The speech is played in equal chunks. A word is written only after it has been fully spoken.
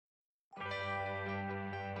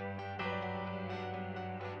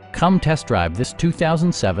Come test drive this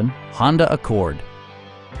 2007 Honda Accord.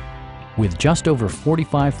 With just over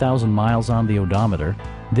 45,000 miles on the odometer,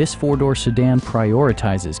 this four-door sedan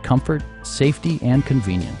prioritizes comfort, safety, and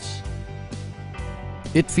convenience.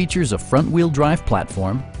 It features a front-wheel drive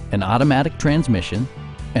platform, an automatic transmission,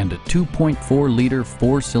 and a 2.4-liter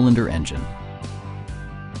four-cylinder engine.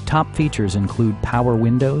 Top features include power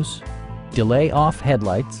windows, delay-off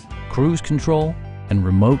headlights, cruise control, and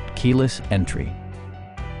remote keyless entry.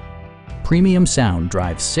 Premium sound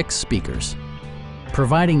drives 6 speakers,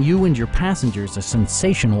 providing you and your passengers a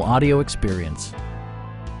sensational audio experience.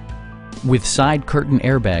 With side curtain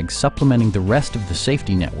airbags supplementing the rest of the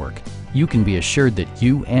safety network, you can be assured that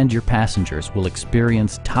you and your passengers will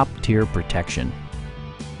experience top-tier protection.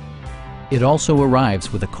 It also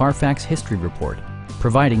arrives with a Carfax history report,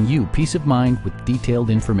 providing you peace of mind with detailed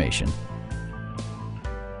information.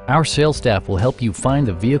 Our sales staff will help you find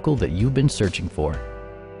the vehicle that you've been searching for.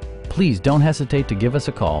 Please don't hesitate to give us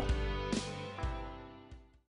a call.